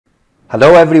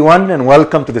Hello everyone and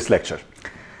welcome to this lecture.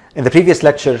 In the previous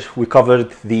lecture we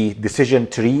covered the decision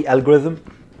tree algorithm,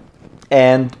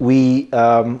 and we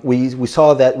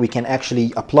saw that we can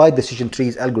actually apply decision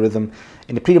trees algorithm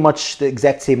in pretty much the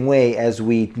exact same way as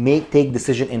we take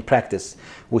decision in practice,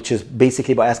 which is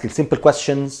basically by asking simple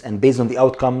questions, and based on the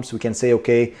outcomes we can say,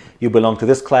 okay, you belong to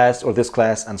this class or this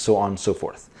class, and so on and so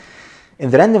forth. In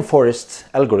the random forest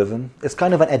algorithm, it's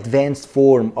kind of an advanced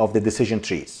form of the decision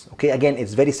trees. Okay, again,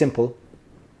 it's very simple,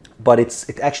 but it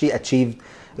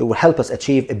will help us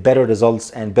achieve better results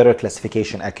and better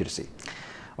classification accuracy.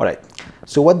 All right,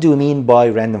 so what do we mean by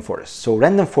random forest? So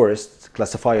random forest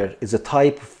classifier is a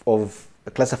type of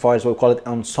classifiers, we call it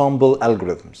ensemble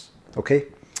algorithms. Okay,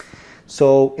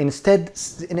 so instead,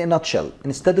 in a nutshell,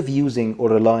 instead of using or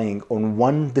relying on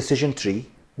one decision tree,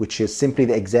 which is simply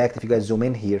the exact, if you guys zoom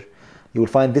in here, you will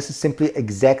find this is simply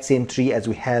exact same tree as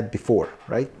we had before,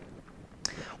 right?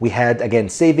 We had, again,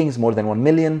 savings more than 1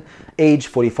 million, age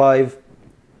 45,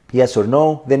 yes or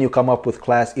no. Then you come up with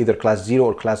class, either class 0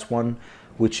 or class 1,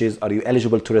 which is, are you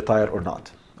eligible to retire or not?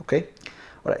 Okay,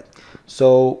 all right.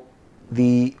 So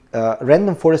the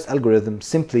random forest algorithm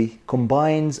simply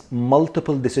combines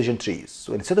multiple decision trees.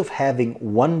 So instead of having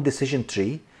one decision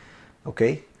tree,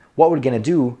 okay, what we're going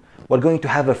to do, we're going to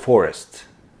have a forest.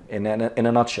 In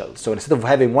a nutshell. So instead of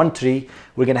having one tree,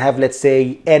 we're going to have, let's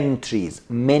say, n trees,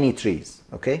 many trees,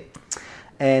 okay?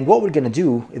 And what we're going to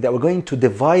do is that we're going to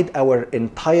divide our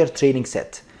entire training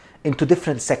set into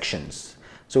different sections.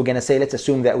 So we're going to say, let's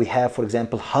assume that we have, for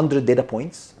example, 100 data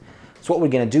points. So what we're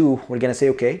going to do, we're going to say,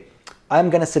 okay, I'm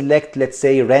going to select, let's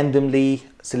say, randomly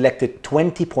selected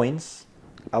 20 points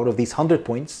out of these 100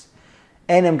 points,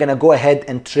 and I'm going to go ahead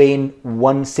and train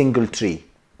one single tree,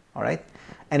 all right?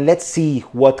 And let's see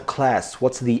what class,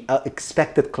 what's the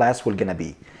expected class we're gonna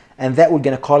be. And that we're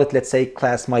gonna call it, let's say,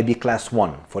 class might be class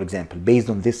 1, for example, based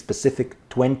on this specific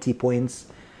 20 points,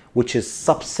 which is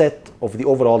subset of the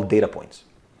overall data points.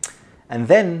 And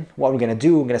then what we're gonna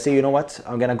do, I'm gonna say, you know what,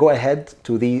 I'm gonna go ahead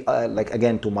to the,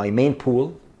 to my main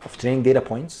pool of training data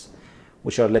points,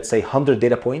 which are, let's say, 100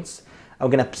 data points. I'm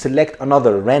gonna select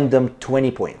another random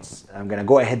 20 points. I'm gonna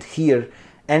go ahead here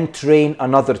and train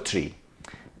another tree.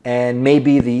 And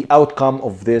maybe the outcome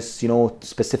of this,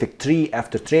 specific tree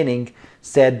after training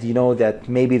said, that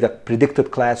maybe the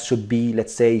predicted class should be,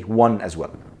 let's say, 1 as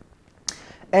well.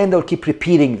 And I'll keep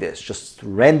repeating this, just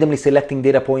randomly selecting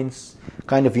data points,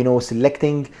 kind of,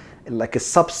 selecting like a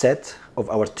subset of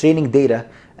our training data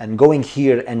and going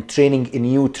here and training a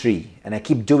new tree. And I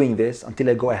keep doing this until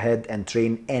I go ahead and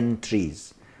train n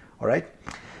trees, all right?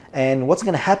 And what's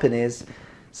gonna happen is,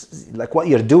 like what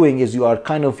you're doing is you are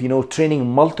kind of, training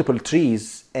multiple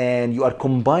trees, and you are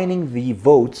combining the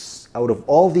votes out of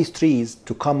all these trees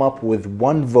to come up with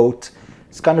one vote.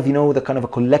 It's kind of, the kind of a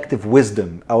collective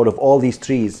wisdom out of all these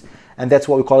trees. And that's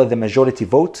what we call it, the majority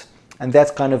vote. And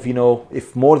that's kind of,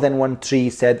 if more than one tree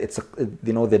said it's,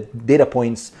 the data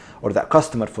points or that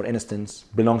customer, for instance,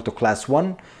 belong to class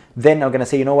 1, then I'm going to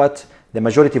say, you know what, the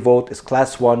majority vote is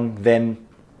class 1, then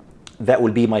that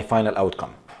will be my final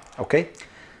outcome. Okay.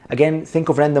 Again, think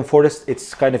of random forest,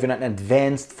 it's kind of an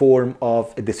advanced form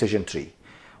of a decision tree.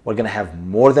 We're gonna have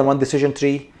more than one decision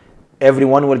tree.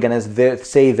 Everyone will gonna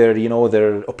say their,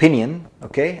 their opinion,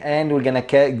 okay? And we're gonna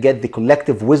get the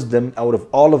collective wisdom out of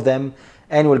all of them,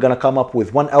 and we're gonna come up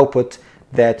with one output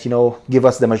that, give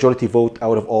us the majority vote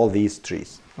out of all these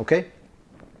trees, okay?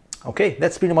 Okay,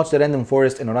 that's pretty much the random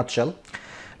forest in a nutshell.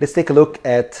 Let's take a look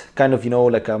at kind of,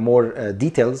 more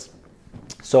details.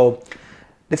 So,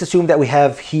 let's assume that we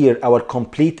have here our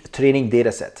complete training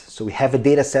data set. So we have a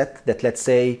data set that, let's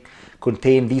say,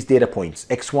 contain these data points,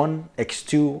 x1,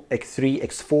 x2, x3,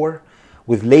 x4,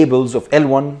 with labels of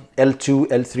L1, L2,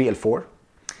 L3, L4.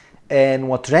 And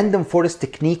what random forest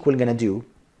technique we're gonna do,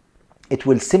 it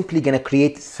will simply gonna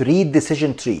create 3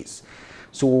 decision trees.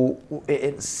 So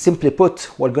simply put,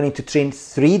 we're going to train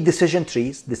 3 decision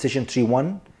trees, decision tree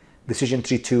 1, decision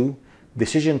tree 2,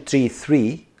 decision tree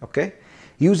 3, okay?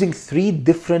 Using 3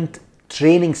 different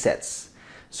training sets.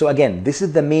 So again, this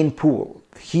is the main pool.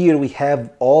 Here we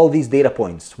have all these data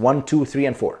points, 1, 2, 3,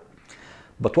 and 4.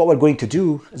 But what we're going to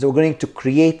do is we're going to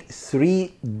create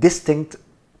 3 distinct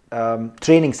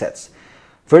training sets.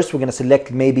 First, we're going to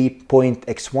select maybe point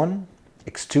x1,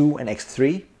 x2, and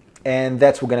x3. And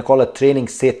that's, we're going to call it training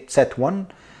set 1.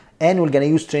 And we're going to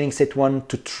use training set 1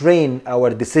 to train our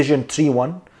decision tree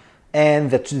 1.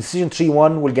 And the decision tree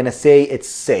 1, we're going to say it's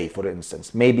say, for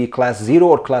instance, maybe class 0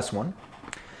 or class 1.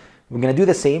 We're going to do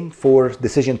the same for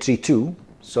decision tree 2.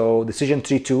 So decision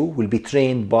tree 2 will be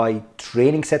trained by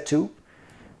training set 2,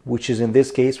 which is in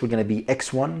this case, we're going to be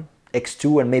x1,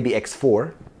 x2, and maybe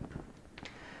x4.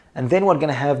 And then we're going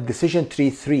to have decision tree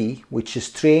 3, which is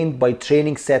trained by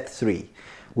training set 3,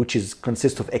 which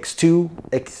consists of x2,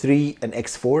 x3, and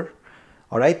x4.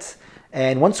 All right.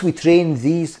 And once we train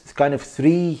these kind of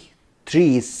 3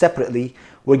 trees separately,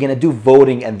 we're going to do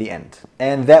voting at the end.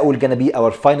 And that will going to be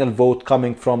our final vote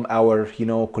coming from our,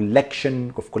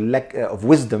 collection of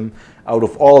wisdom out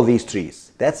of all these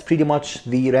trees. That's pretty much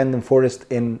the random forest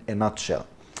in a nutshell.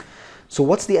 So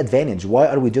what's the advantage? Why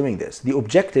are we doing this? The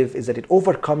objective is that it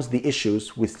overcomes the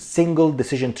issues with single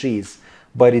decision trees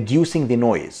by reducing the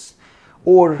noise.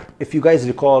 Or if you guys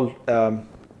recall,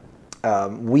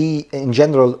 we in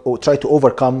general try to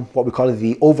overcome what we call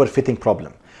the overfitting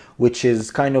problem, which is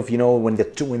kind of, when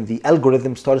the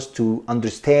algorithm starts to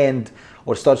understand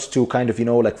or starts to kind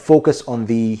of, focus on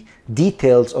the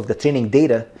details of the training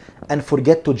data and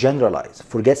forget to generalize,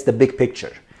 forgets the big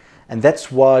picture. And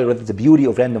that's why the beauty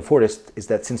of random forest is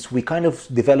that since we kind of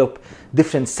develop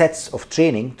different sets of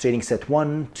training set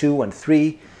 1, 2, and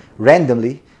 3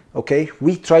 randomly, okay,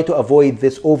 we try to avoid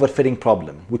this overfitting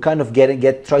problem. We kind of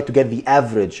try to get the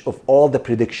average of all the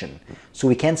prediction. So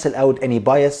we cancel out any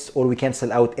bias or we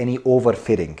cancel out any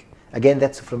overfitting. Again,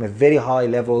 that's from a very high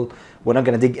level. We're not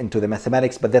going to dig into the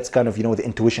mathematics, but that's kind of, the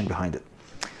intuition behind it.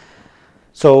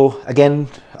 So again,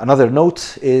 another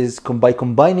note is by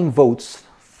combining votes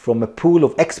from a pool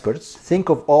of experts, think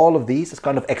of all of these as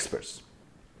kind of experts,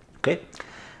 okay?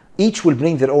 Each will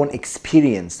bring their own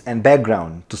experience and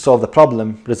background to solve the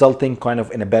problem, resulting kind of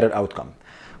in a better outcome.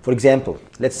 For example,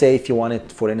 let's say if you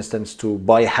wanted, for instance, to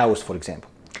buy a house, for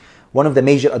example. One of the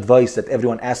major advice that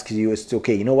everyone asks you is to,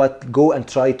 okay, you know what, go and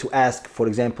try to ask, for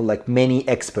example, like many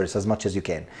experts as much as you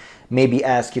can. Maybe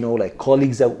ask, like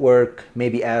colleagues at work,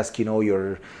 maybe ask,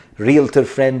 your realtor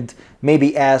friend,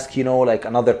 maybe ask, like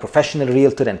another professional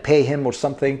realtor and pay him or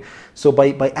something. So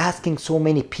by asking so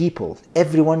many people,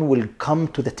 everyone will come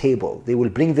to the table. They will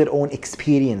bring their own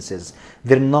experiences,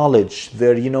 their knowledge,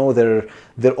 their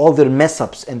all their mess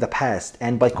ups in the past.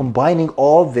 And by combining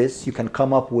all this, you can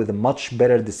come up with a much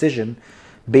better decision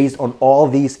based on all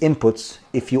these inputs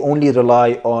if you only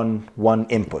rely on one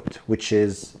input, which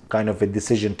is kind of a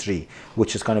decision tree,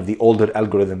 which is kind of the older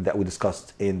algorithm that we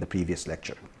discussed in the previous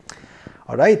lecture.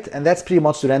 All right, and that's pretty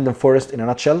much the random forest in a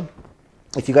nutshell.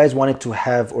 If you guys wanted to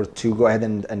have or to go ahead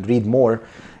and read more,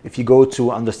 if you go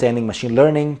to Understanding Machine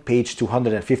Learning, page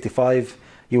 255,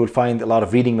 you will find a lot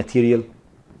of reading material.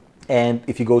 And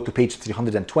if you go to page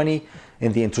 320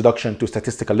 in the Introduction to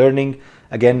Statistical Learning,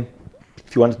 again,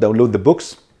 if you want to download the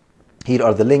books, here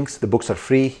are the links. The books are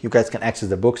free. You guys can access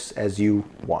the books as you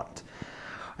want.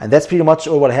 And that's pretty much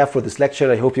all what I have for this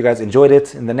lecture. I hope you guys enjoyed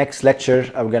it. In the next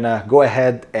lecture, I'm gonna go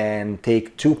ahead and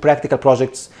take 2 practical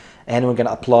projects and we're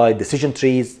gonna apply decision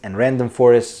trees and random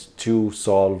forests to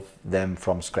solve them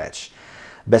from scratch.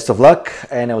 Best of luck,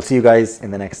 and I will see you guys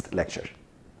in the next lecture.